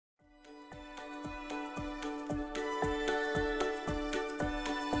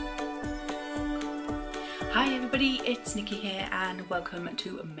everybody, it's Nikki here and welcome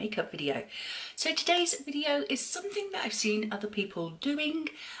to a makeup video. So today's video is something that I've seen other people doing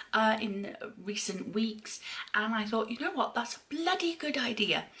in recent weeks, and I thought, you know what, that's a bloody good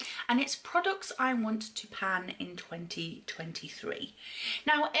idea. And it's products I want to pan in 2023.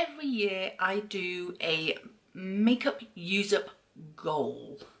 Now every year I do a makeup use up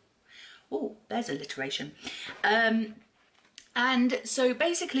goal. Oh, there's alliteration. And so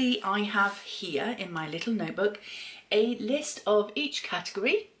basically I have here in my little notebook a list of each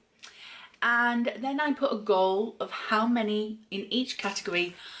category, and then I put a goal of how many in each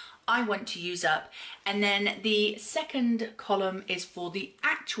category I want to use up, and then the second column is for the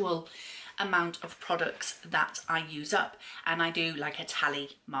actual amount of products that I use up, and I do like a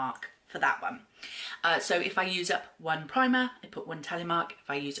tally mark for that one. So if I use up one primer, I put one tally mark. If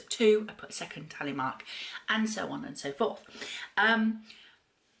I use up two, I put a second tally mark, and so on and so forth.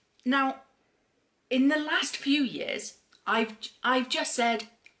 Now, in the last few years, I've just said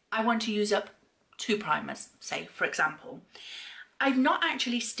I want to use up two primers, say, for example. I've not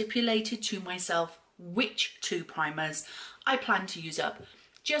actually stipulated to myself which two primers I plan to use up,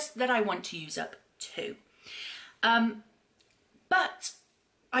 just that I want to use up two. But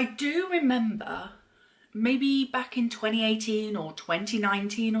I do remember maybe back in 2018 or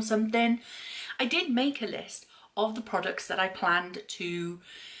 2019 or something, I did make a list of the products that I planned to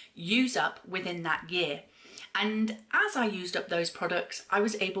use up within that year. And as I used up those products, I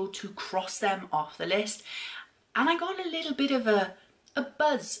was able to cross them off the list. And I got a little bit of a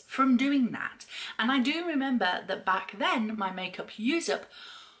buzz from doing that. And I do remember that back then my makeup use up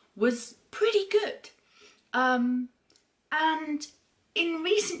was pretty good. And in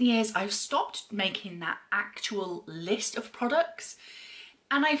recent years, I've stopped making that actual list of products,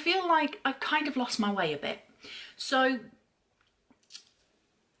 and I feel like I've kind of lost my way a bit. So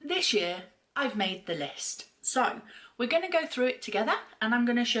this year, I've made the list. So we're going to go through it together, and I'm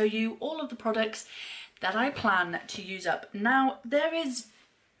going to show you all of the products that I plan to use up. Now, there is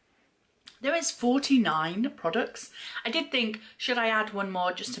 49 products. I did think, should I add one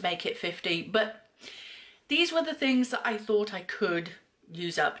more just to make it 50? But these were the things that I thought I could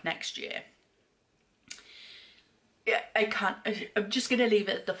use up next year. Yeah, I'm just going to leave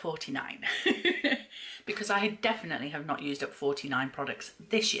it at the 49 because I definitely have not used up 49 products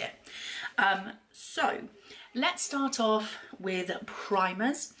this year. So let's start off with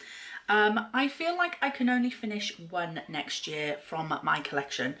primers. I feel like I can only finish one next year from my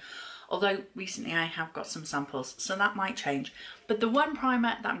collection, although recently I have got some samples, so that might change. But the one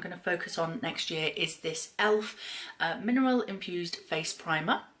primer that I'm going to focus on next year is this e.l.f. Mineral Infused Face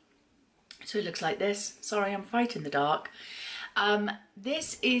Primer. So it looks like this. Sorry, I'm fighting the dark.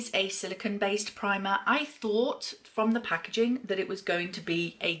 This is a silicone-based primer. I thought from the packaging that it was going to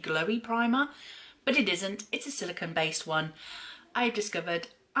be a glowy primer, but it isn't. It's a silicone-based one. I discovered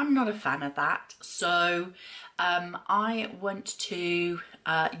I'm not a fan of that, so I want to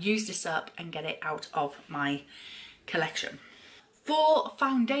use this up and get it out of my collection. For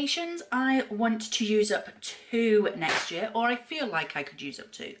foundations, I want to use up two next year, or I feel like I could use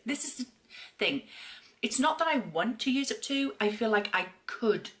up two. This is the thing. It's not that I want to use up two, I feel like I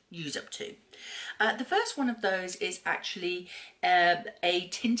could use up two. The first one of those is actually a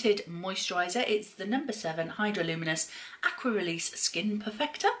tinted moisturiser. It's the No. 7 Hydroluminous Aqua Release Skin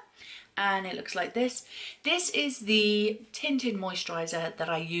Perfector. And it looks like this. This is the tinted moisturiser that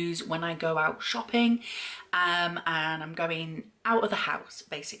I use when I go out shopping and I'm going out of the house,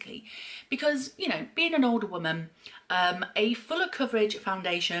 basically. Because, you know, being an older woman, a fuller coverage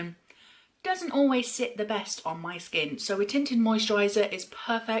foundation doesn't always sit the best on my skin. So a tinted moisturiser is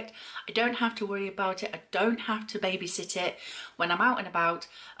perfect. I don't have to worry about it. I don't have to babysit it when I'm out and about.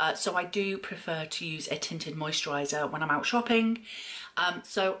 So I do prefer to use a tinted moisturiser when I'm out shopping.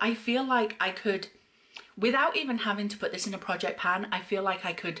 So I feel like I could, without even having to put this in a project pan, I feel like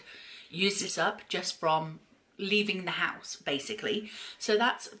I could use this up just from leaving the house, basically. So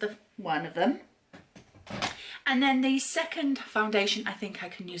that's the one of them. And then the second foundation I think I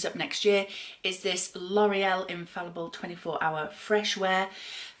can use up next year is this L'Oreal Infallible 24 Hour Fresh Wear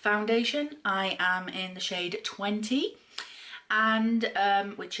Foundation. I am in the shade 20, and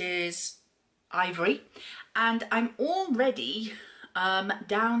which is ivory, and I'm already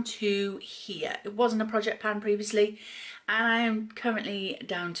down to here. It wasn't a project pan previously, and I am currently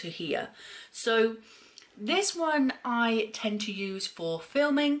down to here. So this one I tend to use for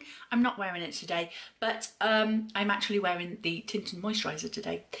filming. I'm not wearing it today, but I'm actually wearing the tinted moisturiser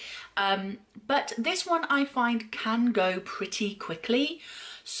today. But this one I find can go pretty quickly.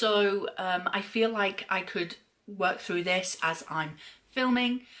 So I feel like I could work through this as I'm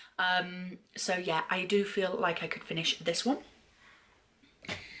filming. So yeah, I do feel like I could finish this one.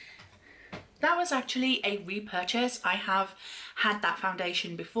 That was actually a repurchase. I have had that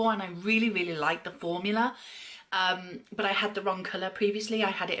foundation before and I really like the formula, but I had the wrong colour previously.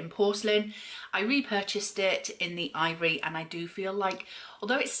 I had it in porcelain. I repurchased it in the ivory and I do feel like,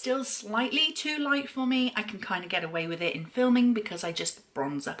 although it's still slightly too light for me, I can kind of get away with it in filming because I just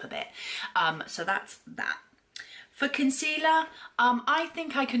bronze up a bit. So that's that. For concealer, I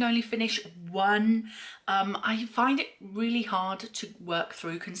think I can only finish one. I find it really hard to work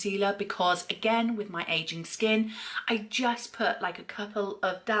through concealer because, again, with my aging skin, I just put like a couple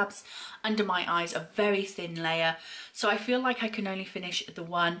of dabs under my eyes, a very thin layer. So I feel like I can only finish the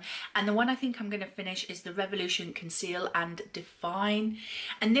one. And the one I think I'm going to finish is the Revolution Conceal and Define.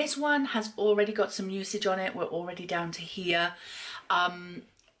 And this one has already got some usage on it. We're already down to here.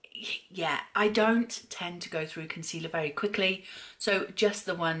 Yeah, I don't tend to go through concealer very quickly, so just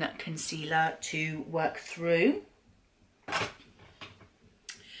the one concealer to work through.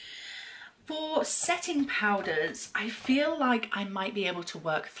 For setting powders, I feel like I might be able to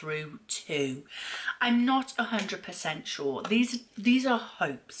work through two. I'm not 100% sure. These are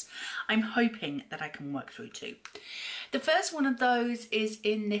hopes. I'm hoping that I can work through two. The first one of those is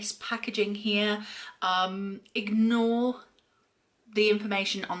in this packaging here. Ignore the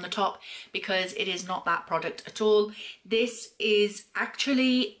information on the top because it is not that product at all. This is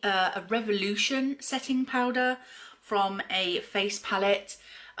actually a Revolution setting powder from a face palette.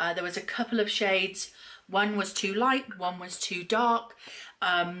 There was a couple of shades. One was too light, one was too dark.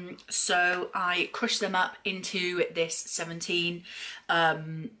 So I crushed them up into this 17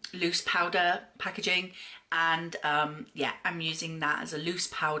 loose powder packaging, and yeah, I'm using that as a loose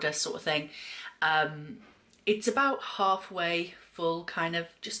powder sort of thing. It's about halfway full, kind of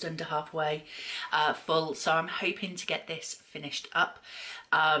just under halfway full, so I'm hoping to get this finished up.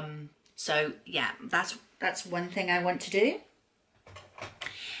 So yeah, that's one thing I want to do.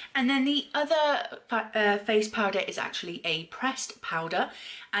 And then the other face powder is actually a pressed powder,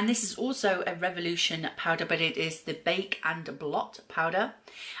 and this is also a Revolution powder, but it is the Bake and Blot powder.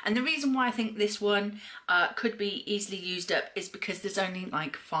 And the reason why I think this one could be easily used up is because there's only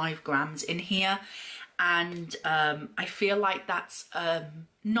like 5 grams in here, and I feel like that's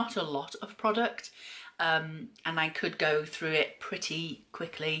not a lot of product, and I could go through it pretty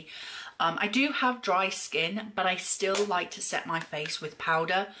quickly. I do have dry skin, but I still like to set my face with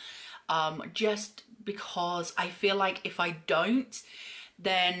powder, just because I feel like if I don't,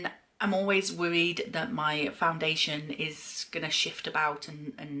 then I'm always worried that my foundation is going to shift about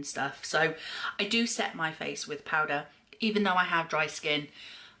and stuff. So I do set my face with powder, even though I have dry skin.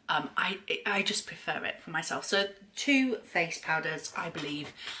 I just prefer it for myself. So 2 face powders, I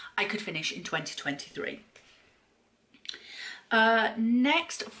believe I could finish in 2023.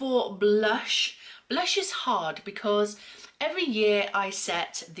 Next, for blush. Blush is hard because every year I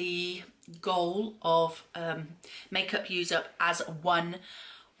set the goal of makeup use up as one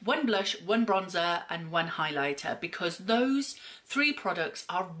blush, 1 bronzer and 1 highlighter, because those 3 products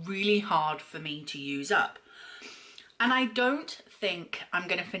are really hard for me to use up. And I don't think I'm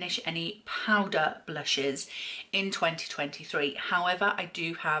going to finish any powder blushes in 2023. However, I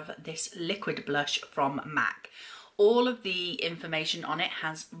do have this liquid blush from MAC. All of the information on it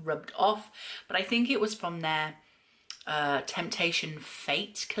has rubbed off, but I think it was from their Temptation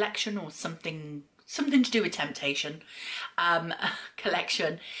Fate collection or something to do with Temptation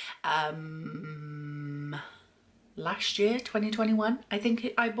collection. Last year, 2021, I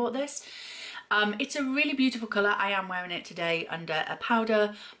think I bought this. It's a really beautiful colour. I am wearing it today under a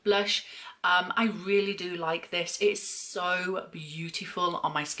powder blush. I really do like this. It's so beautiful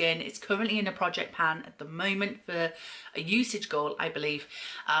on my skin. It's currently in a project pan at the moment for a usage goal, I believe.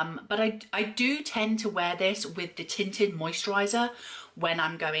 But I do tend to wear this with the tinted moisturiser when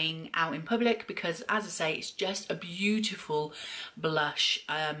I'm going out in public because, as I say, it's just a beautiful blush.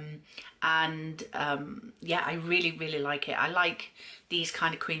 Yeah, I really like it. I like these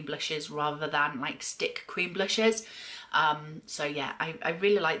kind of cream blushes rather than like stick cream blushes. So yeah, I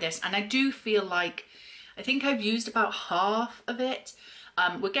really like this, and I do feel like I think I've used about half of it.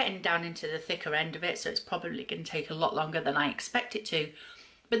 We're getting down into the thicker end of it, so it's probably going to take a lot longer than I expect it to,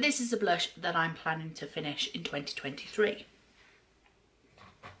 but this is a blush that I'm planning to finish in 2023.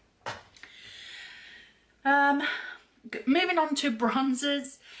 Moving on to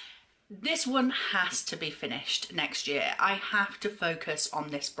bronzers. This one has to be finished next year. I have to focus on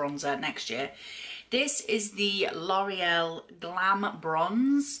this bronzer next year. This is the L'Oreal Glam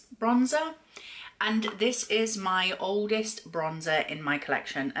Bronzer, and this is my oldest bronzer in my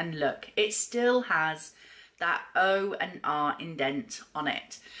collection. And look, it still has that O and R indent on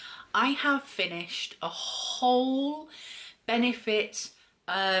it. I have finished a whole Benefit,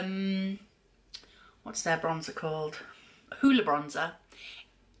 what's their bronzer called? Hoola bronzer.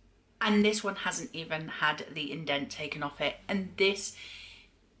 And this one hasn't even had the indent taken off it. And this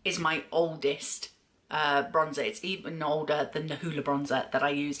is my oldest bronzer. It's even older than the Hoola bronzer that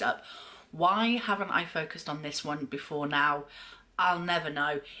I used up. Why haven't I focused on this one before now? I'll never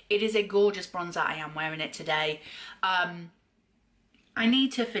know. It is a gorgeous bronzer. I am wearing it today. I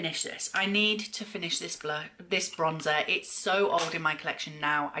need to finish this. I need to finish this bronzer. It's so old in my collection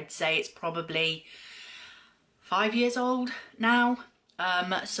now. I'd say it's probably 5 years old now.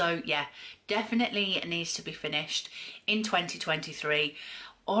 So yeah, definitely it needs to be finished in 2023,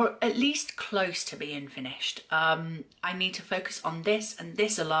 or at least close to being finished. I need to focus on this and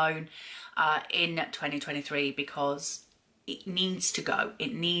this alone in 2023 because it needs to go.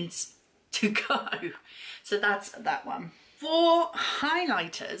 It needs to go. So that's that one. For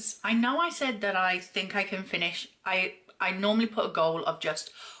highlighters, I know I said that I think I can finish. I normally put a goal of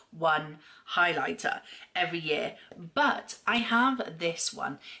just one highlighter every year, but I have this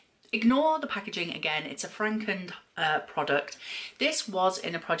one. Ignore the packaging again, it's a Franken product. This was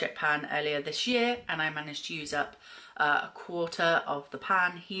in a project pan earlier this year and I managed to use up a quarter of the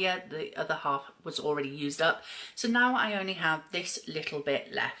pan here. The other half was already used up, so now I only have this little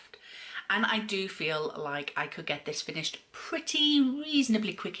bit left. And I do feel like I could get this finished pretty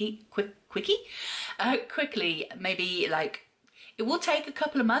reasonably quickly, maybe like, it will take a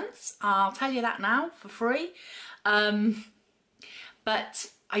couple of months, I'll tell you that now for free.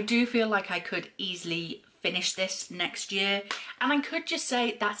 But I do feel like I could easily finish this next year. And I could just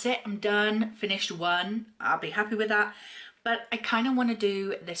say, that's it, I'm done, finished one, I'll be happy with that. But I kind of want to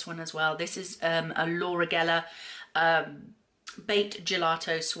do this one as well. This is a Laura Geller Baked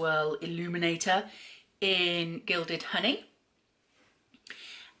Gelato Swirl Illuminator in Gilded Honey.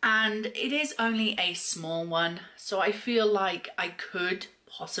 And it is only a small one, so I feel like I could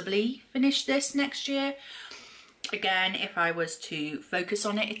possibly finish this next year. Again, if I was to focus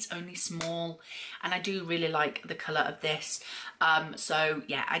on it, it's only small and I do really like the colour of this. So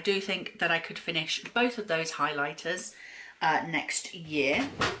yeah, I do think that I could finish both of those highlighters next year.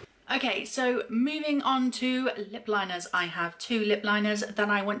 Okay, so moving on to lip liners. I have two lip liners that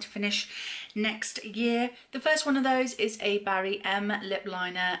I want to finish next year. The first one of those is a Barry M lip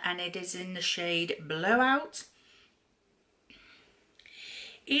liner and it is in the shade Blowout.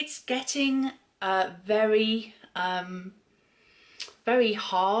 It's getting very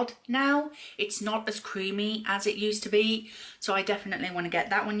hard now. It's not as creamy as it used to be, so I definitely want to get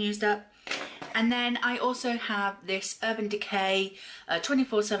that one used up. And then I also have this Urban Decay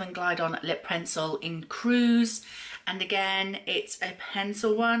 24/7 Glide On Lip Pencil in Cruise. And again, it's a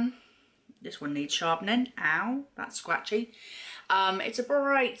pencil one. This one needs sharpening. Ow, that's scratchy. It's a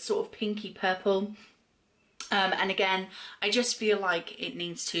bright sort of pinky purple. And again, I just feel like it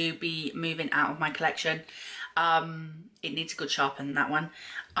needs to be moving out of my collection. It needs a good sharpen, that one.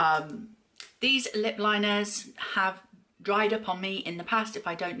 These lip liners have dried up on me in the past if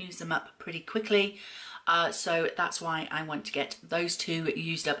I don't use them up pretty quickly. So that's why I want to get those two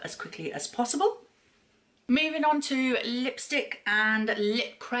used up as quickly as possible. Moving on to lipstick and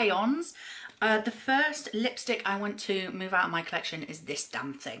lip crayons. The first lipstick I want to move out of my collection is this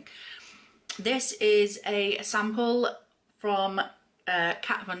damn thing. This is a sample from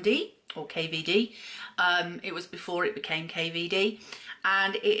Kat Von D, or KVD. It was before it became KVD.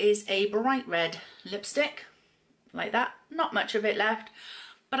 And it is a bright red lipstick, like that. Not much of it left,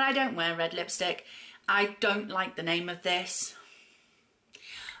 but I don't wear red lipstick. I don't like the name of this.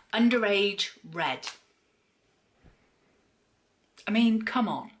 Underage Red. I mean, come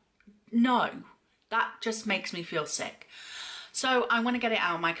on. No, that just makes me feel sick. So I want to get it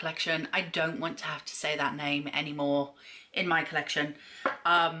out of my collection. I don't want to have to say that name anymore in my collection.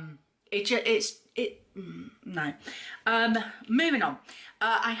 No. Moving on.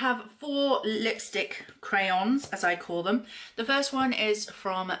 I have 4 lipstick crayons, as I call them. The first one is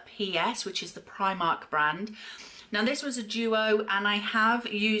from PS, which is the Primark brand. Now this was a duo and I have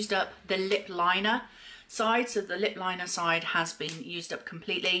used up the lip liner side, so the lip liner side has been used up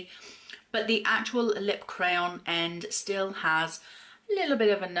completely, but the actual lip crayon end still has a little bit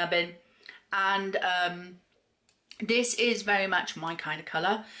of a nubbin, and this is very much my kind of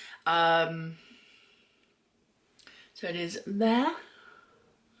colour. So it is there.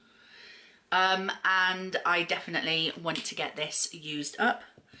 And I definitely want to get this used up.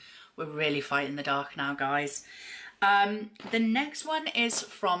 We're really fighting the dark now, guys. The next one is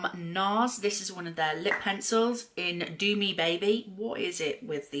from NARS. This is one of their lip pencils in Do Me Baby. What is it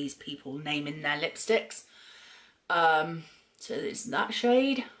with these people naming their lipsticks? So it's that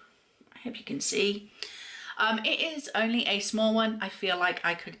shade. hope you can see. It is only a small one. I feel like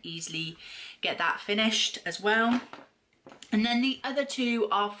I could easily get that finished as well. And then the other two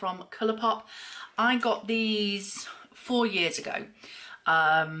are from Colourpop. I got these 4 years ago,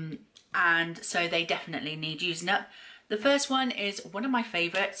 and so they definitely need using up. The first one is one of my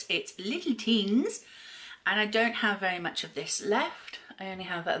favourites. It's Little Teens, and I don't have very much of this left. I only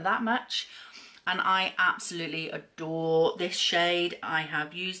have that much, and I absolutely adore this shade. I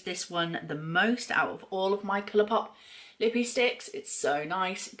have used this one the most out of all of my Colourpop lippy sticks. It's so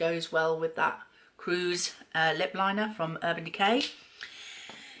nice. It goes well with that Cruise lip liner from Urban Decay.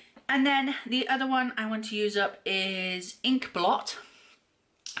 And then the other one I want to use up is Ink Blot,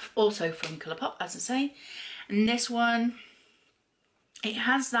 also from Colourpop, as I say. And this one, it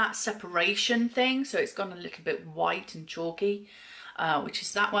has that separation thing, so it's gone a little bit white and chalky, which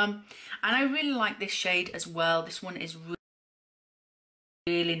is that one. And I really like this shade as well. This one is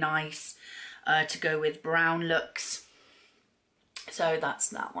really nice to go with brown looks. So that's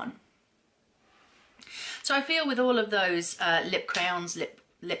that one. So I feel with all of those lip crayons,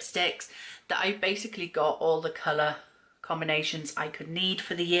 lipsticks, that I've basically got all the colour combinations I could need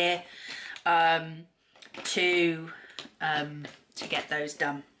for the year to get those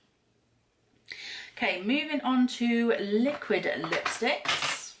done. Okay, moving on to liquid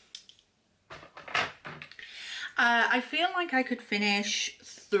lipsticks. I feel like I could finish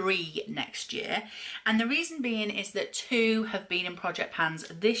 3 next year, and the reason being is that 2 have been in project pans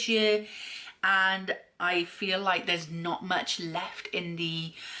this year, and I feel like there's not much left in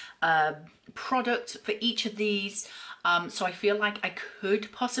the product for each of these, so I feel like I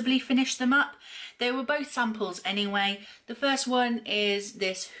could possibly finish them up. They were both samples anyway. The first one is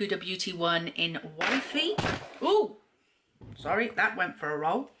this Huda Beauty one in Wifey. Ooh, sorry, that went for a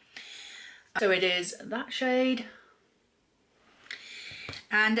roll. So it is that shade.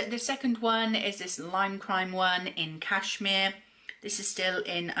 And the second one is this Lime Crime one in Cashmere. This is still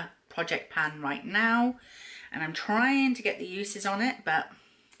in a project pan right now, and I'm trying to get the uses on it, but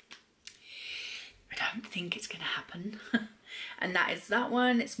I don't think it's going to happen. And that is that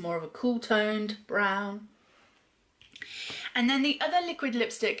one. It's more of a cool toned brown. And then the other liquid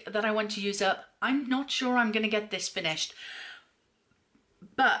lipstick that I want to use up, I'm not sure I'm going to get this finished,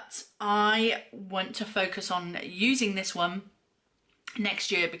 but I want to focus on using this one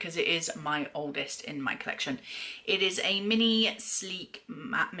next year because it is my oldest in my collection. It is a mini sleek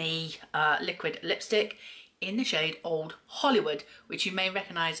matte me liquid lipstick in the shade Old Hollywood, which you may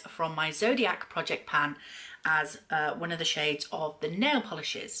recognise from my Zodiac project pan as one of the shades of the nail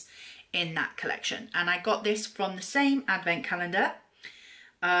polishes in that collection. And I got this from the same advent calendar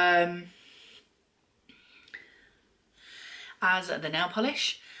as the nail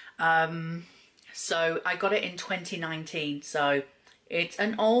polish. So I got it in 2019, so it's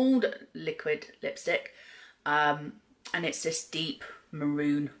an old liquid lipstick, and it's this deep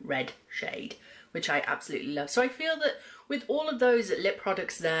maroon red shade, which I absolutely love. So I feel that with all of those lip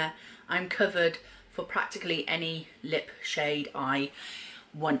products there, I'm covered for practically any lip shade I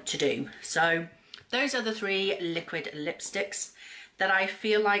want to do. So those are the 3 liquid lipsticks that I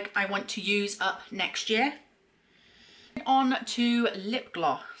feel like I want to use up next year. On to lip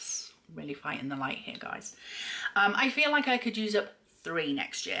gloss. I'm really fighting the light here, guys. I feel like I could use up 3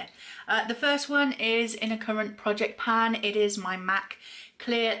 next year. The first one is in a current project pan. It is my MAC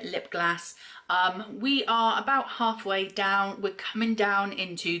Clear Lip Glass. We are about halfway down. We're coming down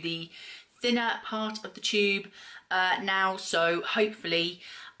into the thinner part of the tube now, so hopefully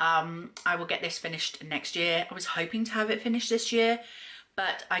I will get this finished next year. I was hoping to have it finished this year,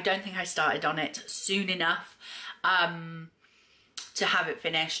 but I don't think I started on it soon enough to have it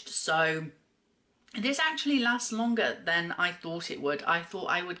finished. So this actually lasts longer than I thought it would. I thought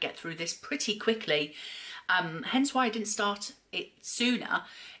I would get through this pretty quickly, hence why I didn't start it sooner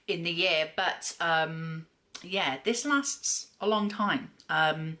in the year. But yeah, this lasts a long time.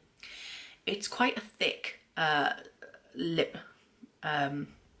 It's quite a thick lip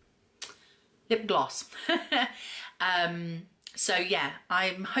gloss. So yeah,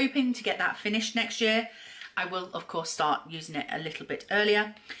 I'm hoping to get that finished next year. I will of course start using it a little bit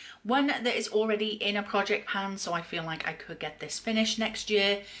earlier. One that is already in a project pan, so I feel like I could get this finished next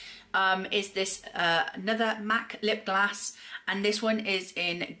year, is this another MAC lip glass, and this one is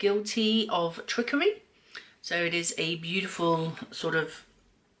in Guilty of Trickery. So it is a beautiful sort of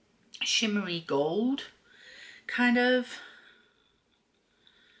shimmery gold kind of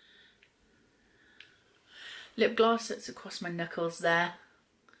lip gloss that's across my knuckles there.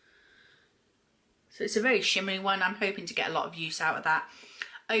 So it's a very shimmery one. I'm hoping to get a lot of use out of that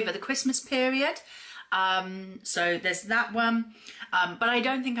over the Christmas period. So there's that one, but I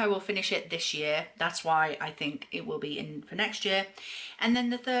don't think I will finish it this year. That's why I think it will be in for next year. And then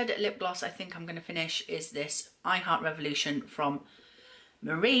the third lip gloss I think I'm going to finish is this I Heart Revolution from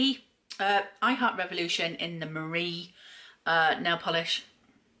Marie. I Heart Revolution in the Marie nail polish.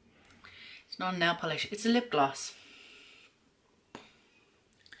 It's not a nail polish, it's a lip gloss.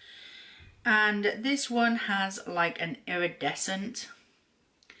 And this one has like an iridescent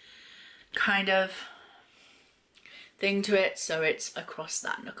kind of thing to it, so it's across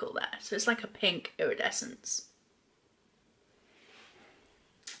that knuckle there. So it's like a pink iridescence.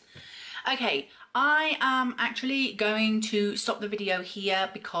 Okay, I am actually going to stop the video here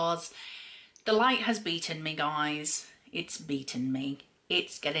because the light has beaten me, guys. It's beaten me.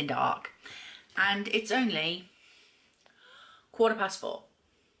 It's getting dark. And it's only 4:15.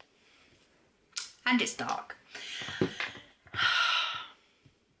 And it's dark.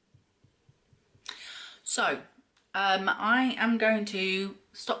 So, I am going to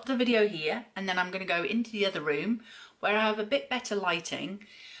stop the video here and then I'm going to go into the other room where I have a bit better lighting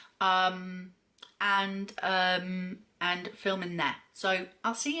and film in there. So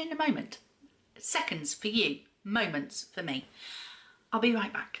I'll see you in a moment. Seconds for you, moments for me. I'll be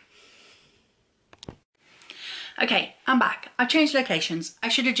right back. Okay, I'm back. I've changed locations. I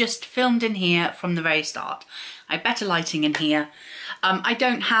should have just filmed in here from the very start. I have better lighting in here. I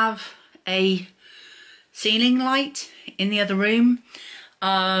don't have a ceiling light in the other room,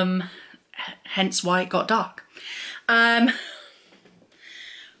 hence why it got dark. I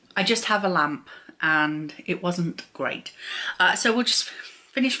just have a lamp and it wasn't great. So we'll just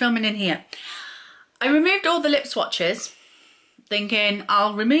finish filming in here. I removed all the lip swatches, thinking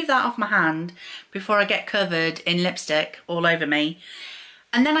I'll remove that off my hand before I get covered in lipstick all over me.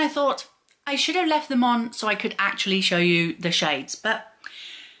 And then I thought I should have left them on so I could actually show you the shades, but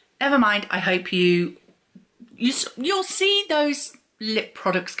never mind. I hope you'll see those lip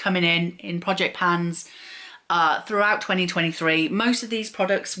products coming in project pans throughout 2023. Most of these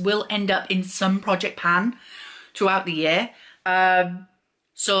products will end up in some project pan throughout the year.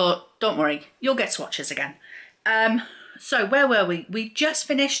 So don't worry, you'll get swatches again. So where were we? We just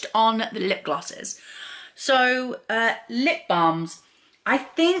finished on the lip glosses. So lip balms. I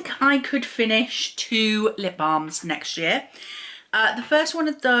think I could finish 2 lip balms next year. The first one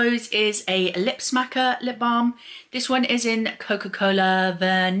of those is a Lip Smacker lip balm. This one is in Coca-Cola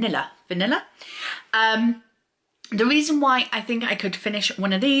Vanilla. The reason why I think I could finish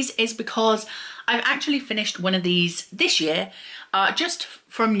one of these is because I've actually finished one of these this year, just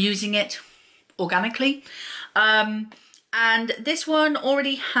from using it organically. And this one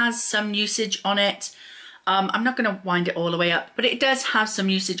already has some usage on it. I'm not going to wind it all the way up, but it does have some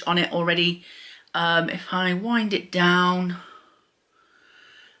usage on it already. If I wind it down,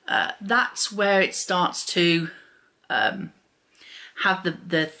 that's where it starts to have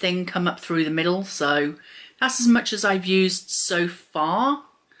the thing come up through the middle. So that's as much as I've used so far.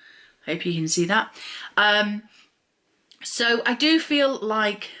 Hope you can see that. So I do feel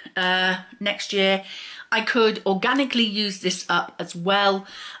like next year I could organically use this up as well,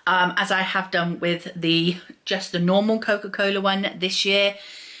 as I have done with just the normal Coca-Cola one this year.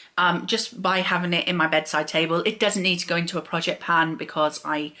 Just by having it in my bedside table. It doesn't need to go into a project pan because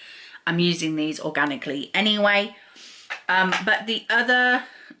I am using these organically anyway. But the other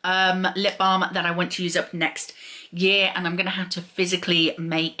lip balm that I want to use up next year, and I'm going to have to physically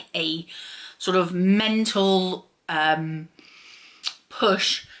make a sort of mental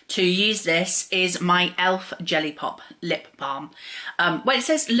push to use this, is my e.l.f. Jelly Pop lip balm. Well, it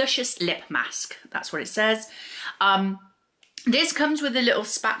says Luscious Lip Mask. That's what it says. This comes with a little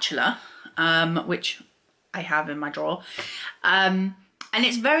spatula, which I have in my drawer. And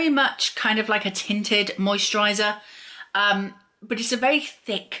it's very much kind of like a tinted moisturiser. But it's a very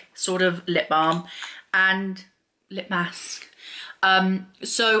thick sort of lip balm and lip mask.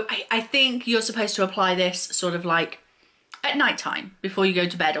 So I think you're supposed to apply this sort of like at night time before you go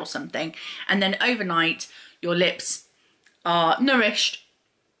to bed or something. And then overnight, your lips are nourished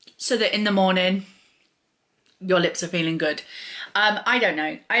so that in the morning, your lips are feeling good. I don't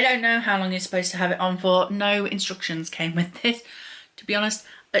know. I don't know how long you're supposed to have it on for. No instructions came with this, to be honest.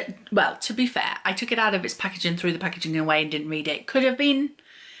 Well, to be fair, I took it out of its packaging, threw the packaging away and didn't read it. Could have been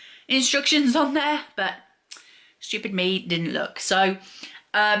instructions on there, but stupid me didn't look. So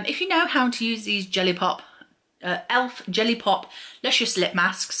if you know how to use these Jelly Pop, e.l.f. Jelly Pop Luscious Lip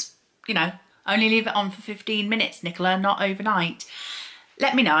Masks, you know, only leave it on for 15 minutes, Nicola, not overnight.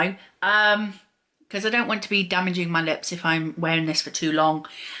 Let me know. Because I don't want to be damaging my lips if I'm wearing this for too long.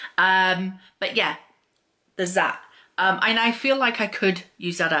 But yeah, there's that. And I feel like I could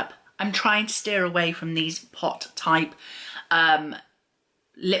use that up. I'm trying to steer away from these pot type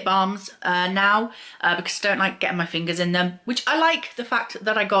lip balms now because I don't like getting my fingers in them, which I like the fact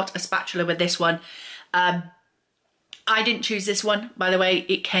that I got a spatula with this one. I didn't choose this one, by the way.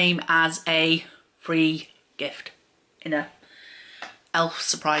 It came as a free gift in a Elf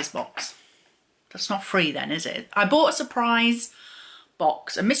surprise box. That's not free then, is it? I bought a surprise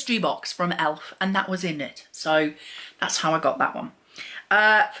box, a mystery box from Elf, and that was in it. So that's how I got that one.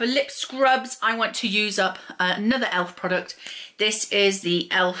 For lip scrubs, I want to use up another Elf product. This is the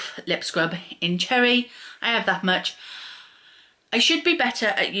Elf lip scrub in Cherry. I have that much. I should be better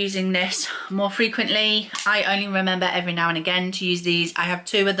at using this more frequently. I only remember every now and again to use these. I have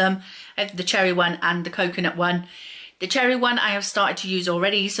two of them. I have the cherry one and the coconut one. The cherry one I have started to use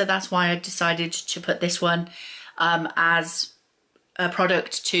already, so that's why I decided to put this one as a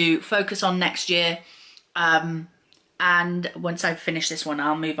product to focus on next year. And once I've finished this one,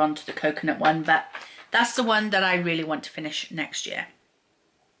 I'll move on to the coconut one, but that's the one that I really want to finish next year.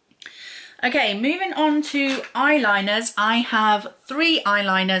 Okay, moving on to eyeliners. I have 3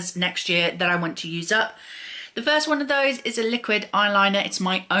 eyeliners next year that I want to use up. The first one of those is a liquid eyeliner. It's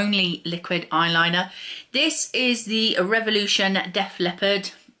my only liquid eyeliner. This is the Revolution Def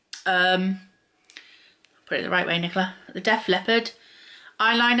Leppard. Put it the right way, Nicola. The Def Leppard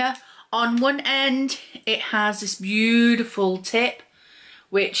eyeliner. On one end, it has this beautiful tip,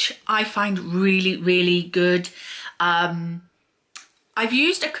 which I find really, really good. I've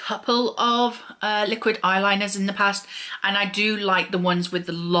used a couple of liquid eyeliners in the past, and I do like the ones with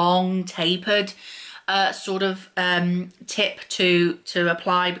the long tapered sort of tip to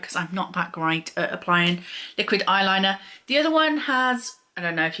apply, because I'm not that great at applying liquid eyeliner. The other one has, I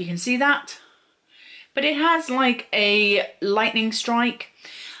don't know if you can see that, but it has like a lightning strike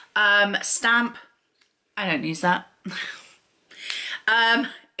stamp. I don't use that.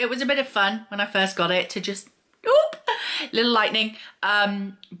 It was a bit of fun when I first got it to just little lightning,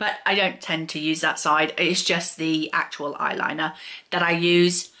 but I don't tend to use that side. It's just the actual eyeliner that I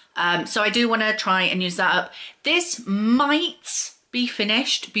use. So I do want to try and use that up. This might be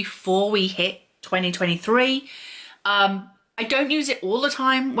finished before we hit 2023. I don't use it all the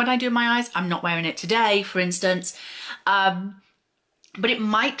time when I do my eyes. I'm not wearing it today, for instance. But it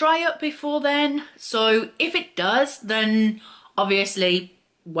might dry up before then. So if it does, then obviously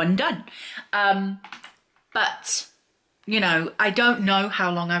one done. But, you know, I don't know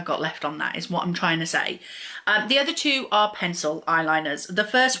how long I've got left on that, is what I'm trying to say. The other 2 are pencil eyeliners. The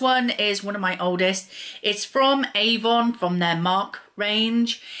first one is one of my oldest. It's from Avon, from their Mark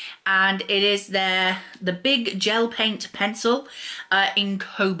range. And it is the big gel paint pencil in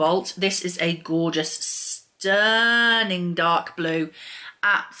Cobalt. This is a gorgeous, stunning dark blue.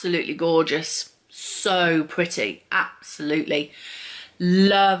 Absolutely gorgeous. So pretty. Absolutely.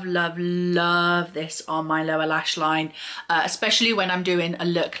 Love, love, love this on my lower lash line, especially when I'm doing a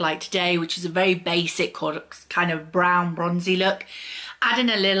look like today, which is a very basic kind of brown bronzy look.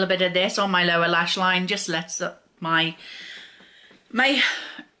 Adding a little bit of this on my lower lash line just lets my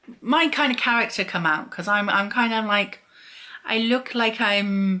kind of character come out, because I'm kind of like, I look like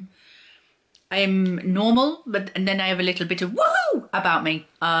I'm normal, and then I have a little bit of woohoo about me.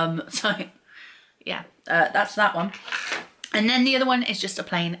 So yeah, that's that one. And then the other one is just a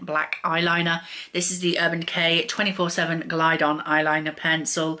plain black eyeliner. This is the Urban Decay 24/7 Glide On Eyeliner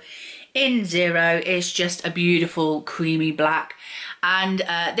Pencil in 0. It's just a beautiful creamy black. And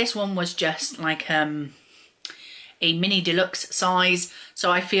this one was just like a mini deluxe size. So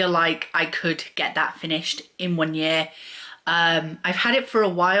I feel like I could get that finished in 1 year. I've had it for a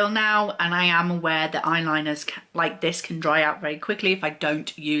while now, and I am aware that eyeliners like this can dry out very quickly if I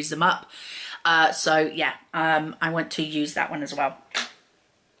don't use them up. So yeah, I want to use that one as well.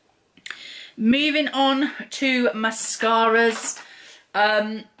 Moving on to mascaras.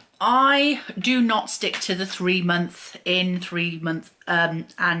 I do not stick to the 3 month in, 3 month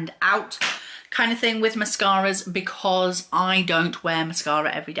and out kind of thing with mascaras, because I don't wear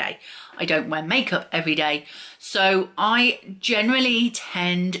mascara every day. I don't wear makeup every day. So I generally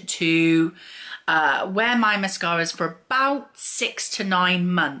tend to wear my mascaras for about 6 to 9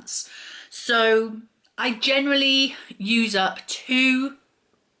 months. So I generally use up 2,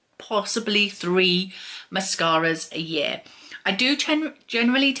 possibly 3 mascaras a year. I do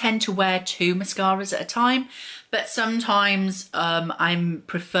generally tend to wear 2 mascaras at a time, but sometimes I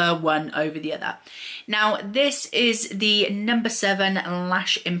prefer one over the other. Now this is the No. 7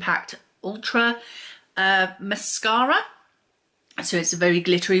 Lash Impact Ultra mascara. So it's a very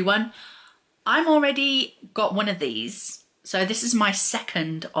glittery one. I'm already got one of these. So this is my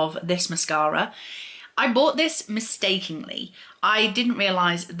second of this mascara. I bought this mistakenly. I didn't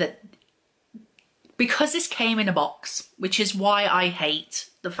realise that because this came in a box, which is why I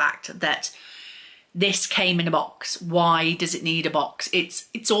hate the fact that this came in a box. Why does it need a box?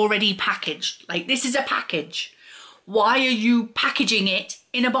 It's already packaged. Like, this is a package. Why are you packaging it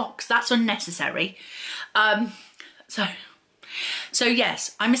in a box? That's unnecessary. So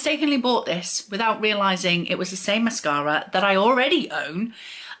yes, I mistakenly bought this without realising it was the same mascara that I already own,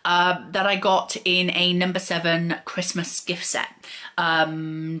 that I got in a No. 7 Christmas gift set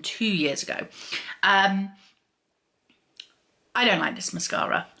 2 years ago. I don't like this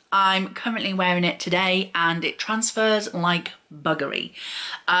mascara. I'm currently wearing it today and it transfers like buggery.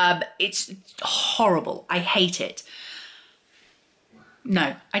 It's horrible. I hate it.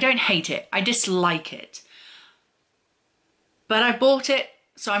 No, I don't hate it. I dislike it. But I bought it,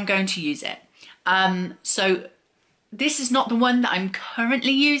 so I'm going to use it. So this is not the one that I'm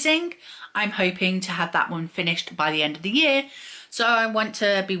currently using. I'm hoping to have that one finished by the end of the year. So I want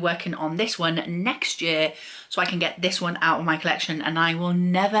to be working on this one next year so I can get this one out of my collection, and I will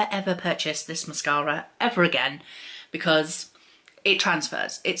never ever purchase this mascara ever again because it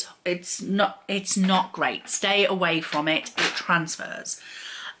transfers. It's not great. Stay away from it. It transfers.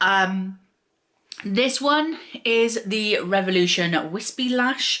 This one is the Revolution Wispy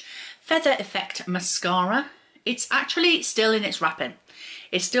Lash Feather Effect Mascara. It's actually still in its wrapping.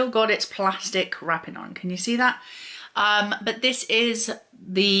 It's still got its plastic wrapping on. Can you see that? But this is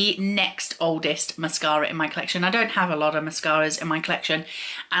the next oldest mascara in my collection. I don't have a lot of mascaras in my collection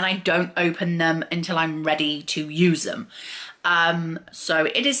and I don't open them until I'm ready to use them. So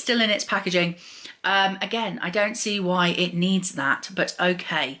it is still in its packaging. Again, I don't see why it needs that, but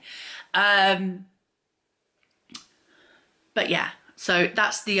okay. But yeah, so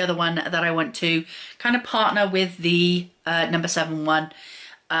that's the other one that I want to kind of partner with the No. 7 one,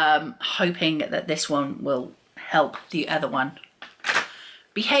 hoping that this one will help the other one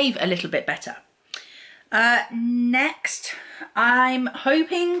behave a little bit better. Next, I'm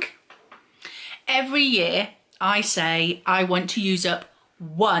hoping every year I say I want to use up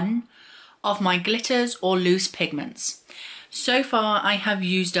one of my glitters or loose pigments. So far I have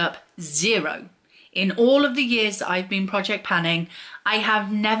used up 0. In all of the years that I've been project panning, I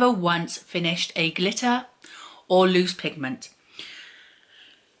have never once finished a glitter or loose pigment.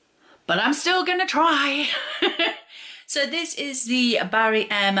 But I'm still gonna try. So this is the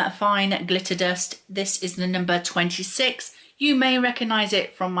Barry M Fine Glitter Dust. This is the number 26. You may recognise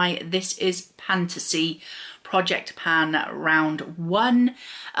it from my This Is Fantasy project pan round 1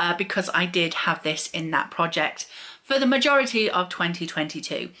 because I did have this in that project for the majority of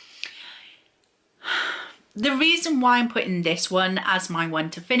 2022. The reason why I'm putting this one as my one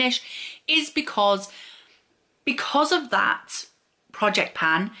to finish is because of that project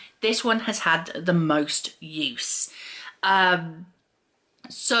pan, this one has had the most use.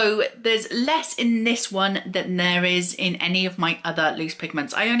 So there's less in this one than there is in any of my other loose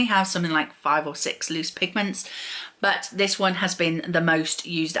pigments. I only have something like 5 or 6 loose pigments, but this one has been the most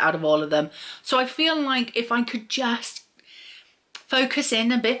used out of all of them. So I feel like if I could just focus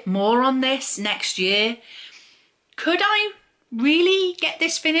in a bit more on this next year, could I really get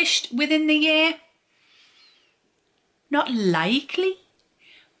this finished within the year? Not likely,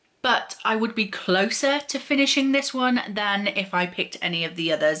 but I would be closer to finishing this one than if I picked any of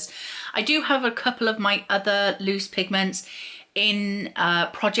the others. I do have a couple of my other loose pigments in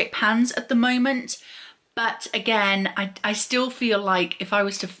project pans at the moment, but again, I still feel like if I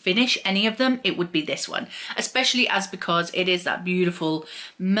was to finish any of them, it would be this one, especially because it is that beautiful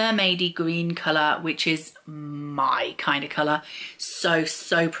mermaidy green colour, which is my kind of colour. So,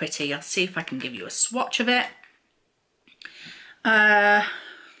 so pretty. I'll see if I can give you a swatch of it. Let's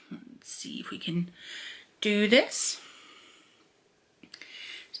see if we can do this.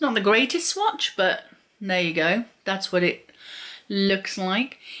 It's not the greatest swatch, but there you go. That's what it looks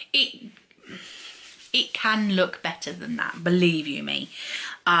like. It can look better than that, believe you me.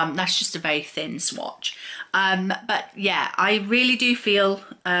 That's just a very thin swatch. But yeah, I really do feel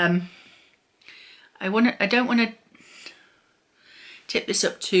I don't want to tip this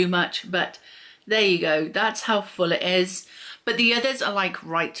up too much, but there you go. That's how full it is. But the others are like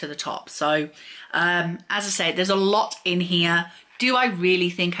right to the top. So as I say, there's a lot in here. Do I really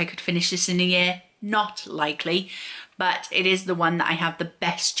think I could finish this in a year? Not likely, but it is the one that I have the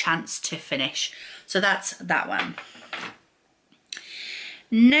best chance to finish. So that's that one.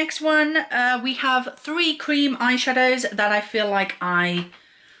 Next one, we have 3 cream eyeshadows that I feel like I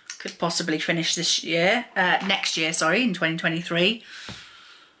could possibly finish this year, next year, sorry, in 2023.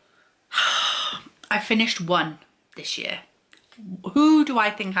 I finished 1 this year. Who do I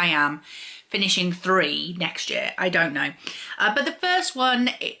think I am finishing 3 next year? I don't know. But the first one,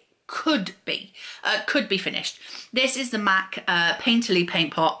 it could be finished. This is the MAC Painterly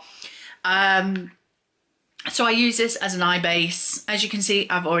Paint Pot. So I use this as an eye base. As you can see,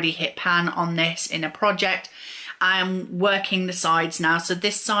 I've already hit pan on this in a project. I'm working the sides now. So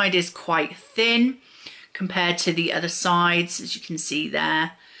this side is quite thin compared to the other sides, as you can see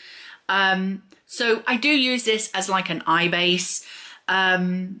there. So I do use this as like an eye base.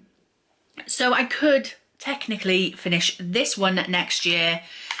 So I could technically finish this one next year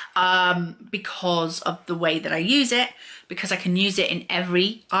because of the way that I use it, because I can use it in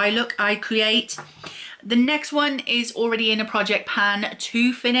every eye look I create. The next one is already in a project pan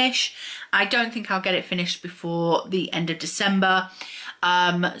to finish. I don't think I'll get it finished before the end of December.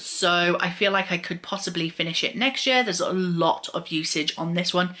 So I feel like I could possibly finish it next year. There's a lot of usage on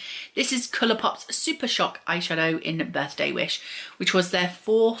this one. This is Colourpop's Super Shock eyeshadow in Birthday Wish, which was their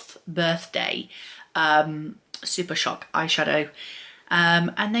 4th birthday Super Shock eyeshadow.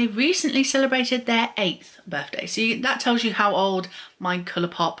 And they recently celebrated their 8th birthday. So that tells you how old my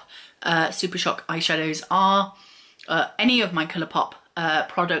Colourpop Super Shock eyeshadows are. Any of my Colourpop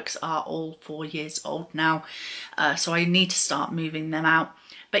products are all 4 years old now, so I need to start moving them out.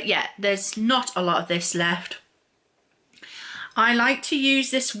 But yeah, there's not a lot of this left. I like to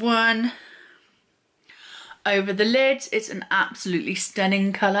use this one over the lids. It's an absolutely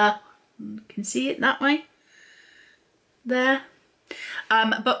stunning colour. You can see it that way there.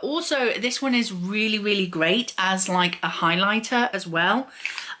 But also this one is really, really great as like a highlighter as well.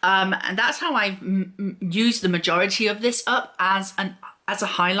 And that's how I've used the majority of this up, as a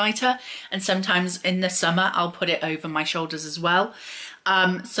highlighter, and sometimes in the summer I'll put it over my shoulders as well.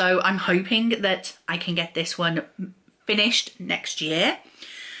 So I'm hoping that I can get this one finished next year.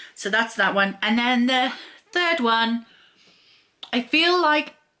 So that's that one. And then the third one, I feel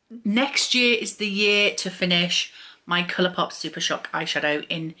like next year is the year to finish my Colourpop Super Shock eyeshadow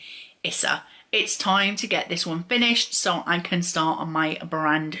in Issa. It's time to get this one finished so I can start on my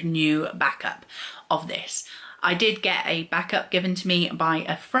brand new backup of this. I did get a backup given to me by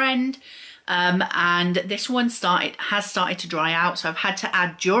a friend, and this one has started to dry out, so I've had to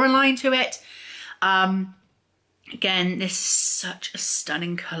add Duraline to it. Again, this is such a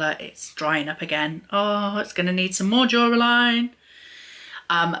stunning colour. It's drying up again. Oh, it's going to need some more Duraline.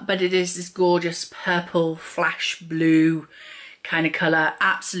 But it is this gorgeous purple flash blue kind of colour.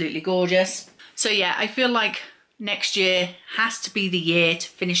 Absolutely gorgeous. So yeah, I feel like next year has to be the year to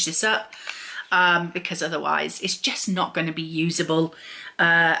finish this up, because otherwise it's just not going to be usable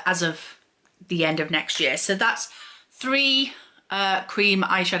as of the end of next year. So that's 3 cream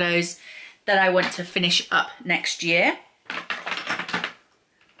eyeshadows that I want to finish up next year.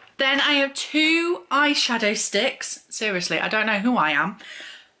 Then I have 2 eyeshadow sticks. Seriously, I don't know who I am.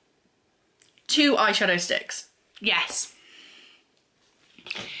 2 eyeshadow sticks. Yes.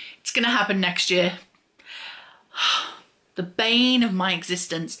 It's going to happen next year. The bane of my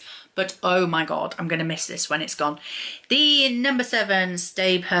existence. But oh my god, I'm going to miss this when it's gone. The number 7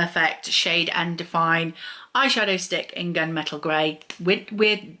 Stay Perfect Shade and Define eyeshadow stick in Gunmetal Grey.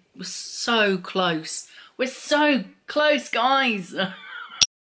 We're so close. We're so close, guys.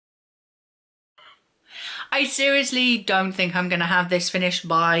 I seriously don't think I'm going to have this finished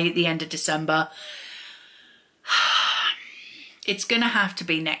by the end of December. It's going to have to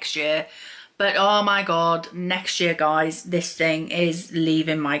be next year. But oh my god, next year, guys, this thing is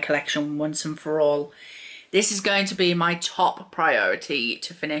leaving my collection once and for all. This is going to be my top priority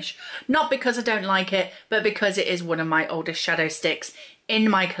to finish. Not because I don't like it, but because it is one of my oldest shadow sticks in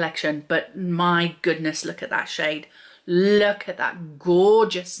my collection. But my goodness, look at that shade. Look at that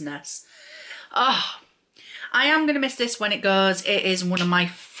gorgeousness. Oh, I am going to miss this when it goes. It is one of my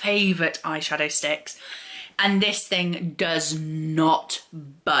favourite eyeshadow sticks. And this thing does not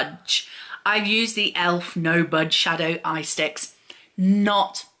budge. I've used the e.l.f. No Budge Shadow Eye Sticks.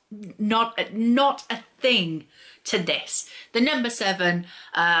 Not a thing to this. The number 7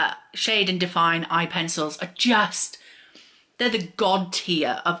 Shade and Define eye pencils are just, they're the god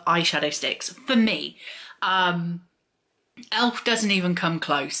tier of eyeshadow sticks for me. e.l.f. doesn't even come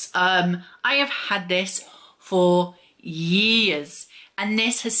close. I have had this for years. And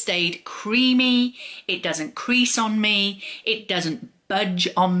this has stayed creamy, it doesn't crease on me, it doesn't budge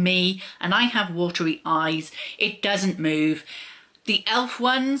on me, and I have watery eyes, it doesn't move. The e.l.f.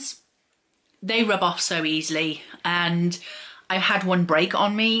 ones, they rub off so easily, and I've had one break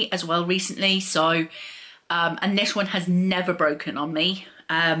on me as well recently, so, and this one has never broken on me,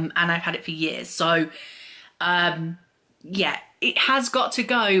 and I've had it for years, so, yeah, it has got to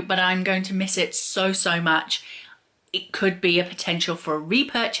go, but I'm going to miss it so much. It could be a potential for a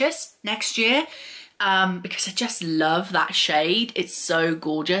repurchase next year, because I just love that shade. It's so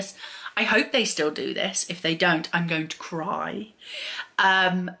gorgeous. I hope they still do this. If they don't, I'm going to cry.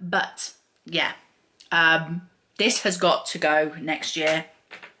 But yeah, this has got to go next year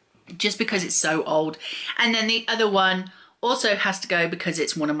just because it's so old. And then the other one also has to go because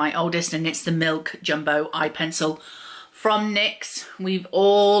it's one of my oldest, and it's the Milk Jumbo Eye Pencil from NYX. We've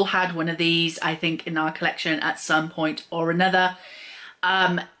all had one of these, I think, in our collection at some point or another.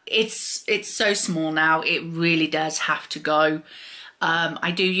 It's so small now, it really does have to go.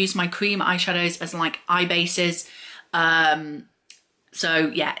 I do use my cream eyeshadows as like eye bases.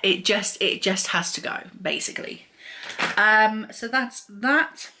 So yeah, it just has to go, basically. So that's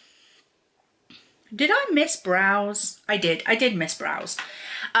that. Did I miss brows? I did miss brows.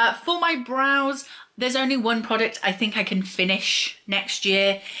 For my brows, there's only one product I think I can finish next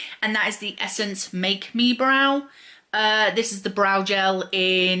year, and that is the Essence Make Me Brow. This is the brow gel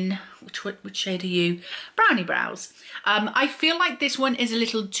in, which shade are you? Brownie Brows. I feel like this one is a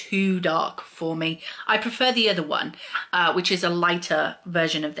little too dark for me. I prefer the other one, which is a lighter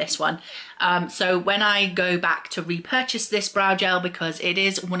version of this one. So when I go back to repurchase this brow gel, because it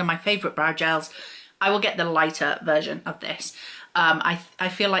is one of my favourite brow gels, I will get the lighter version of this. I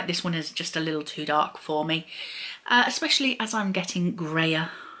feel like this one is just a little too dark for me, especially as I'm getting greyer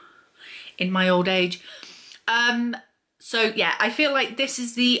in my old age. So yeah, I feel like this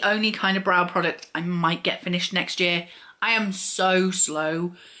is the only kind of brow product I might get finished next year. I am so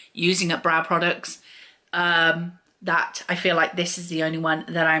slow using up brow products that I feel like this is the only one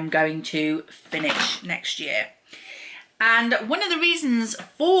that I'm going to finish next year. And one of the reasons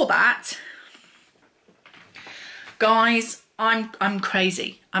for that, guys, I'm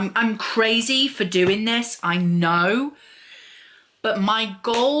crazy. I'm crazy for doing this, I know. But my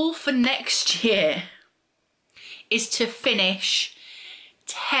goal for next year is to finish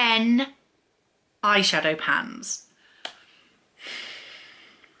 10 eyeshadow pans.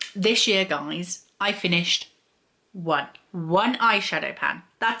 This year, guys, I finished one eyeshadow pan.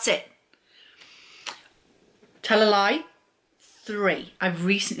 That's it. Tell a lie, 3. I've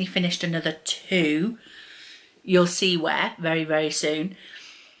recently finished another 2. You'll see where very, very soon.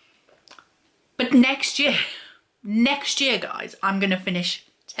 But next year, guys, I'm going to finish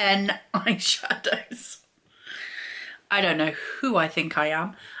 10 eyeshadows. I don't know who I think I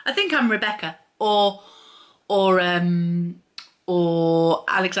am. I think I'm Rebecca or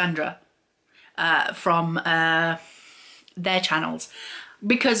Alexandra from their channels,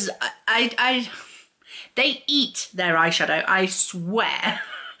 because they eat their eyeshadow, I swear.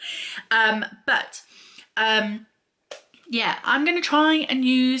 Yeah, I'm gonna try and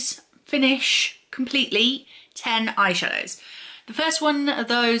finish completely 10 eyeshadows. The first one of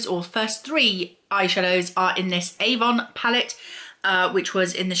those, or first 3 eyeshadows, are in this Avon palette, which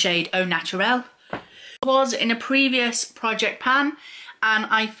was in the shade Au Naturel. It was in a previous project pan, and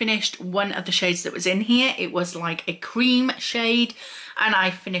I finished one of the shades that was in here. It was like a cream shade, and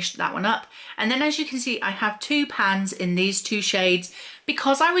I finished that one up. And then, as you can see, I have 2 pans in these 2 shades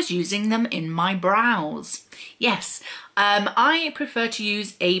because I was using them in my brows. Yes, I prefer to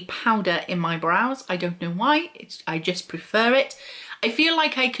use a powder in my brows. I don't know why, I just prefer it. I feel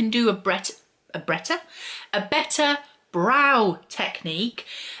like I can do a better brow technique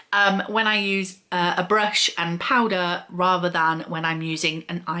when I use a brush and powder rather than when I'm using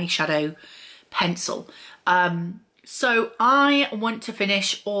an eyeshadow pencil. So I want to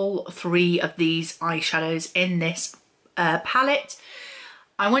finish all 3 of these eyeshadows in this palette.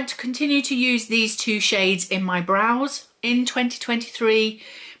 I want to continue to use these 2 shades in my brows in 2023,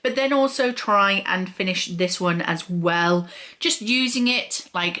 but then also try and finish this one as well, just using it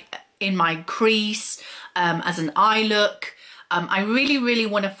like in my crease as an eye look. I really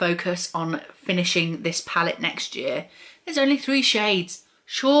want to focus on finishing this palette next year. There's only 3 shades.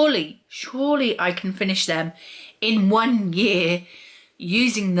 Surely I can finish them in 1 year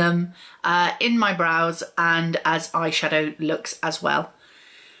using them in my brows and as eyeshadow looks as well.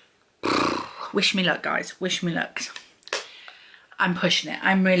 Wish me luck, guys, wish me luck. I'm pushing it,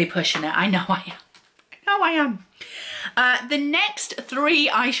 I'm really pushing it. I know I am. The next 3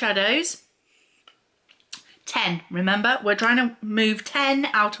 eyeshadows, 10, remember, we're trying to move 10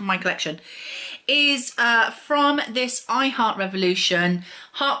 out of my collection, is from this I Heart Revolution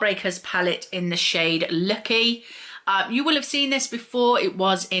Heartbreakers palette in the shade Lucky. You will have seen this before. It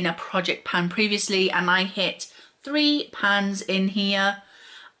was in a project pan previously, and I hit 3 pans in here,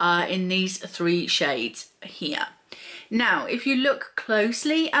 in these 3 shades here. Now, if you look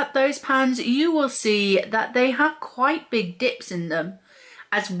closely at those pans, you will see that they have quite big dips in them,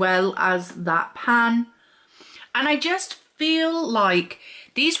 as well as that pan. And I just feel like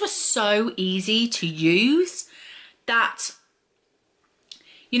These were so easy to use that,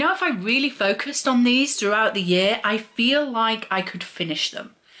 you know, if I really focused on these throughout the year, I feel like I could finish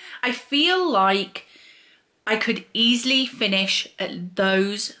them. I feel like I could easily finish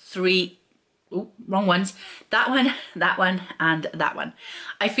those 3, wrong ones, that one, and that one.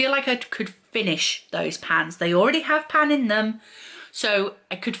 I feel like I could finish those pans. They already have pan in them, so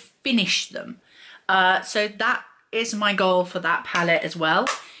I could finish them. So that is my goal for that palette as well.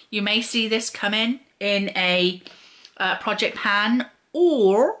 You may see this come in a project pan,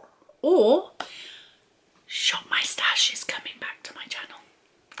 or Shop My Stash is coming back to my channel.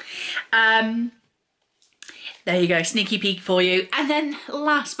 There you go, sneaky peek for you. And then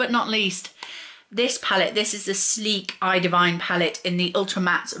last but not least, this palette. This is the Sleek Eye Divine palette in the Ultra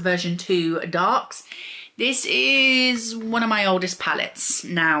Matte version 2 Darks. This is one of my oldest palettes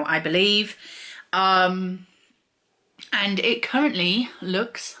now, I believe. And it currently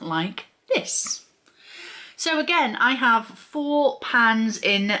looks like this. So again, I have 4 pans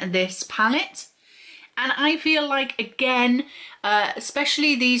in this palette, and I feel like, again,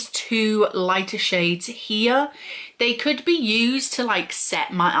 especially these 2 lighter shades here, they could be used to like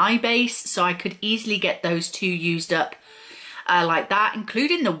set my eye base, so I could easily get those 2 used up like that,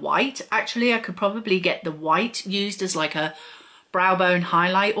 including the white. Actually, I could probably get the white used as like a brow bone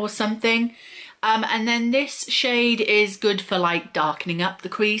highlight or something. And then this shade is good for like darkening up the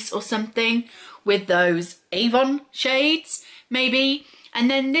crease or something with those Avon shades, maybe.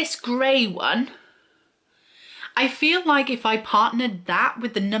 And then this grey one, I feel like if I partnered that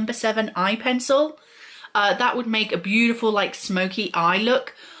with the number 7 eye pencil, that would make a beautiful like smoky eye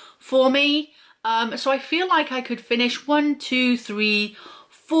look for me. So I feel like I could finish 1, 2, 3,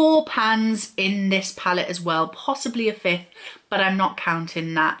 4 pans in this palette as well, possibly a 5th, but I'm not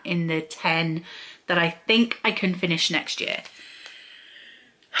counting that in the 10 that I think I can finish next year.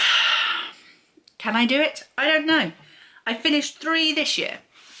 Can I do it? I don't know. I finished 3 this year,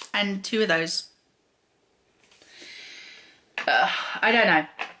 and 2 of those, I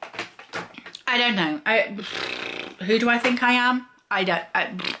don't know. Who do I think I am? I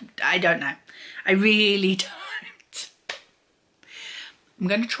don't know. I really don't. I'm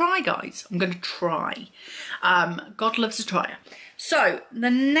going to try, guys. I'm going to try. God loves a trier. So the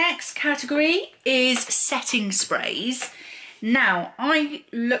next category is setting sprays. Now, I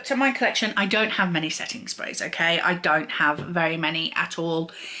looked at my collection. I don't have many setting sprays, okay? I don't have very many at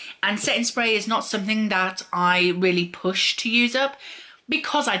all. And setting spray is not something that I really push to use up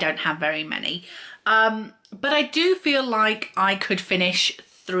because I don't have very many. But I do feel like I could finish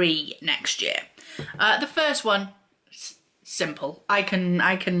 3 next year. The first one, simple. I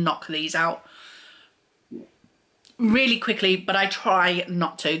can knock these out really quickly, but I try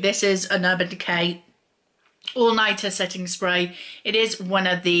not to. This is an Urban Decay All Nighter setting spray. It is one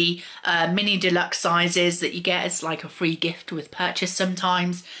of the mini deluxe sizes that you get as like a free gift with purchase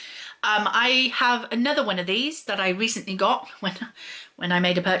sometimes. I have another one of these that I recently got when I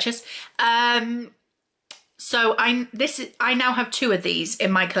made a purchase. So I now have 2 of these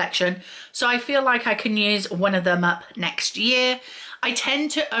in my collection, so I feel like I can use one of them up next year. I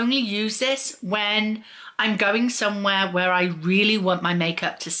tend to only use this when I'm going somewhere where I really want my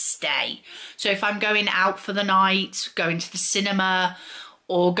makeup to stay. So if I'm going out for the night, going to the cinema,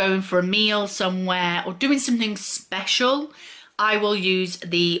 or going for a meal somewhere, or doing something special, I will use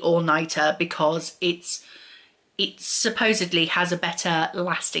the All Nighter because it supposedly has a better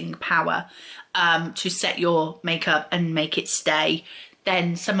lasting power to set your makeup and make it stay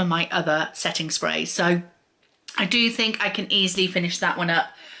than some of my other setting sprays. So I do think I can easily finish that one up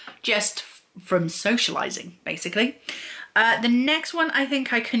just from socializing, basically. The next one I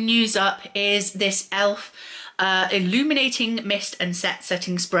think I can use up is this e.l.f. Illuminating Mist and Set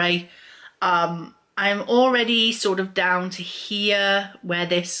Setting Spray. I'm already sort of down to here where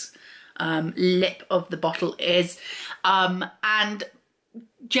this lip of the bottle is, and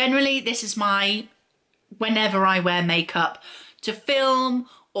generally this is my, whenever I wear makeup to film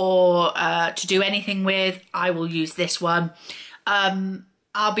or to do anything with, I will use this one.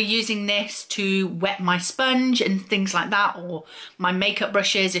 I'll be using this to wet my sponge and things like that, or my makeup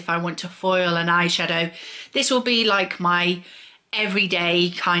brushes if I want to foil an eyeshadow. This will be like my everyday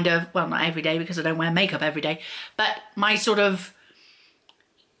kind of, well, not every day because I don't wear makeup every day, but my sort of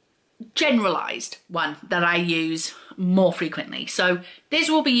generalized one that I use more frequently. So this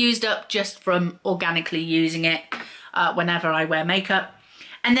will be used up just from organically using it whenever I wear makeup.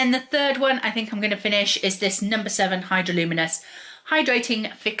 And then the third one I think I'm going to finish is this number 7 Hydroluminous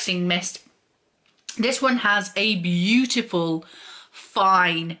Hydrating Fixing Mist. This one has a beautiful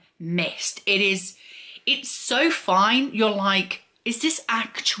fine mist. It's so fine, you're like, is this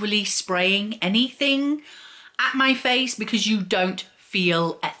actually spraying anything at my face? Because you don't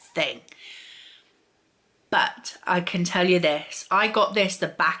feel a thing. But I can tell you this, I got this the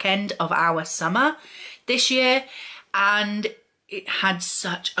back end of our summer this year, and it had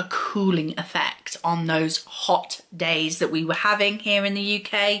such a cooling effect on those hot days that we were having here in the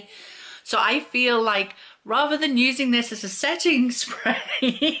UK. So I feel like rather than using this as a setting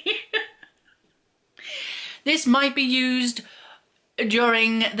spray, this might be used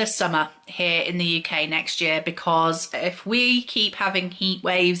during the summer here in the UK next year, because if we keep having heat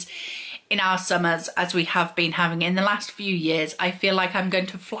waves in our summers as we have been having in the last few years, I feel like I'm going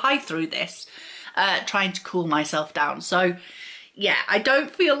to fly through this trying to cool myself down. So yeah, I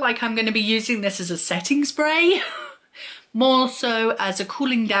don't feel like I'm going to be using this as a setting spray, more so as a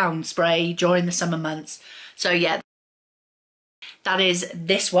cooling down spray during the summer months. So yeah, that is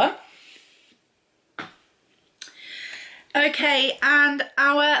this one. Okay, and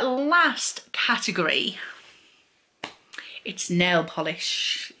our last category, it's nail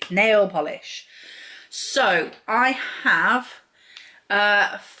polish. Nail polish. So I have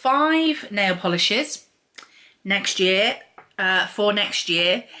 5 nail polishes for next year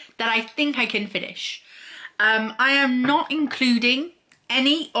that I think I can finish. I am not including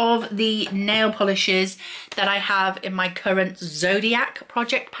any of the nail polishes that I have in my current Zodiac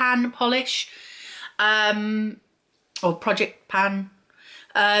Project Pan polish, or Project Pan,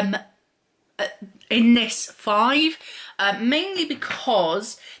 in this 5, mainly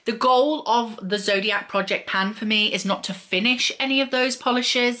because the goal of the Zodiac Project Pan for me is not to finish any of those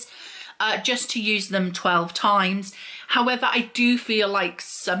polishes, just to use them 12 times. However, I do feel like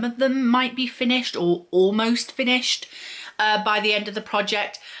some of them might be finished or almost finished by the end of the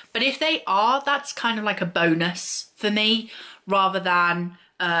project. But if they are, that's kind of like a bonus for me, rather than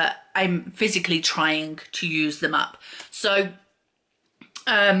I'm physically trying to use them up. So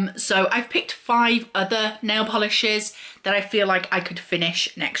I've picked 5 other nail polishes that I feel like I could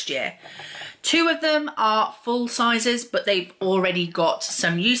finish next year. 2 of them are full sizes, but they've already got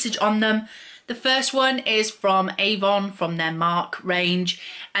some usage on them. The first one is from Avon, from their Mark range,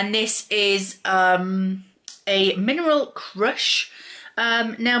 and this is a Mineral Crush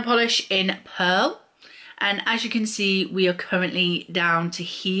nail polish in Pearl. And as you can see, we are currently down to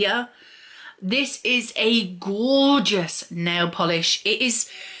here. This is a gorgeous nail polish. It is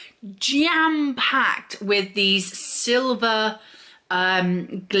jam-packed with these silver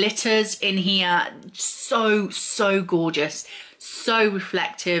glitters in here. So gorgeous, so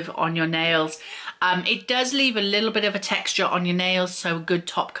reflective on your nails. It does leave a little bit of a texture on your nails, so a good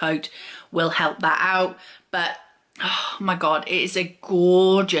top coat will help that out. But oh my god, it is a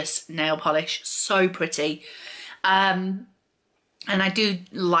gorgeous nail polish, so pretty. And I do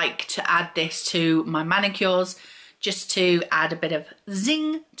like to add this to my manicures, just to add a bit of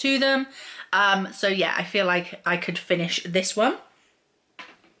zing to them. So yeah, I feel like I could finish this one.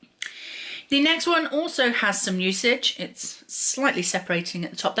 The next one also has some usage. It's slightly separating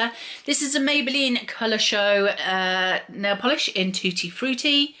at the top there. This is a Maybelline Colour Show nail polish in Tutti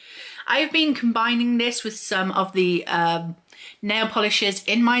Frutti. I've been combining this with some of the nail polishes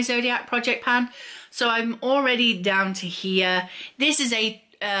in my Zodiac Project Pan. So I'm already down to here. This is a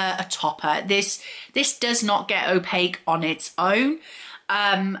topper. This does not get opaque on its own,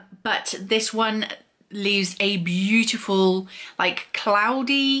 but this one leaves a beautiful, like,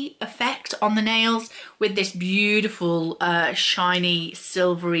 cloudy effect on the nails with this beautiful shiny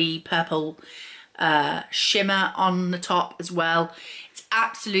silvery purple shimmer on the top as well. It's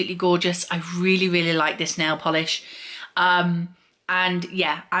absolutely gorgeous. I really like this nail polish. And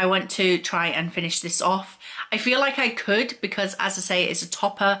yeah, I want to try and finish this off. I feel like I could, because as I say, it's a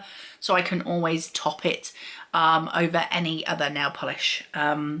topper, so I can always top it over any other nail polish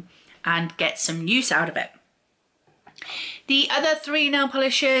and get some use out of it. The other 3 nail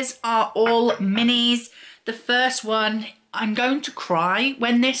polishes are all minis. The first one, I'm going to cry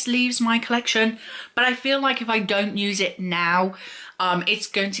when this leaves my collection, but I feel like if I don't use it now, it's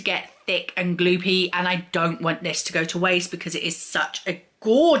going to get thick and gloopy, and I don't want this to go to waste because it is such a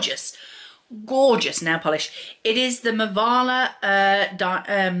gorgeous nail polish. It is the Mavala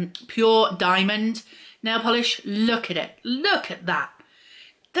Pure Diamond nail polish. Look at it. Look at that.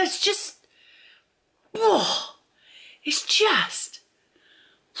 That's just, whoa. It's just,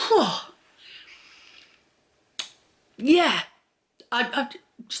 whoa. Yeah. I'm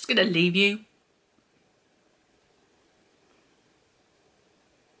just going to leave you.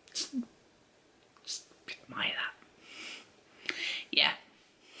 Just admire that. Yeah.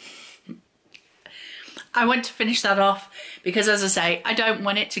 I want to finish that off because, as I say, I don't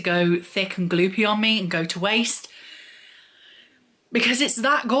want it to go thick and gloopy on me and go to waste. because it's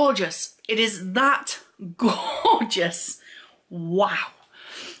that gorgeous. It is that gorgeous. Wow.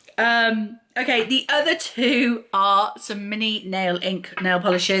 Okay, the other two are some mini nail ink nail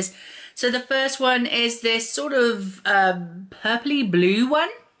polishes. So the first one is this sort of purpley blue one.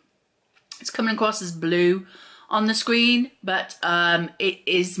 It's coming across as blue on the screen, but it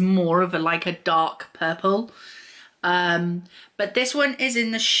is more of a like a dark purple. But this one is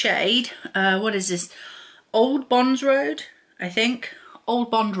in the shade, what is this? Old Bond Road, I think. Old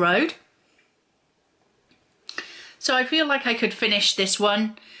Bond Road. So I feel like I could finish this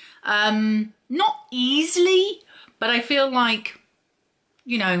one. Not easily, but I feel like,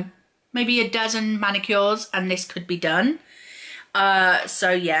 you know, maybe a dozen manicures and this could be done.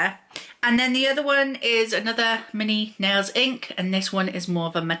 So yeah. And then the other one is another mini nails ink, and this one is more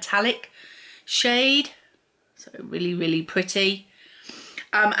of a metallic shade. So really, really pretty.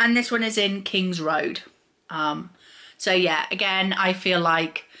 And this one is in King's Road. So yeah, again, I feel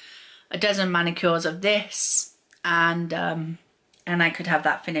like a dozen manicures of this, and I could have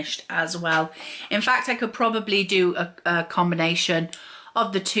that finished as well. In fact, I could probably do a combination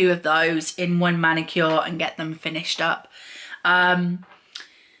of the two of those in one manicure and get them finished up.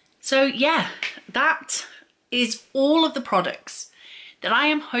 So yeah, that is all of the products that I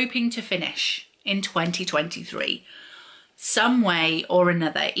am hoping to finish in 2023. Some way or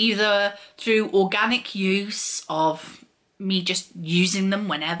another, either through organic use of me just using them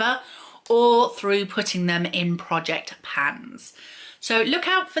whenever, or through putting them in project pans. So look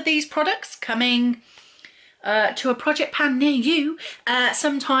out for these products coming to a project pan near you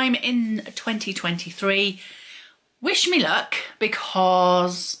sometime in 2023. Wish me luck,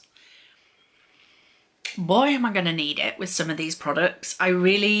 because boy am I gonna need it with some of these products. To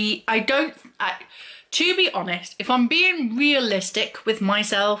be honest, if I'm being realistic with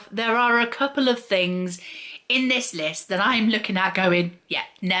myself, there are a couple of things in this list that I'm looking at going, yeah,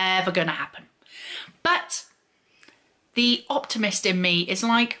 never gonna happen. But the optimist in me is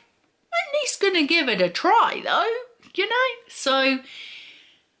like, at least gonna give it a try though, you know? So,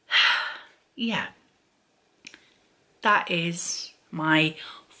 yeah. That is my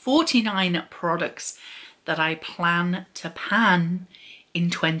 49 products that I plan to pan in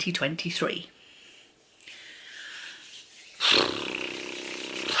 2023.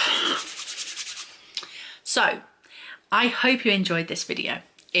 So, I hope you enjoyed this video.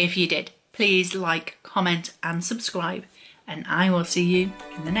 If you did, please like, comment and subscribe, and I will see you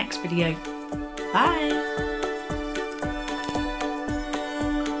in the next video. Bye!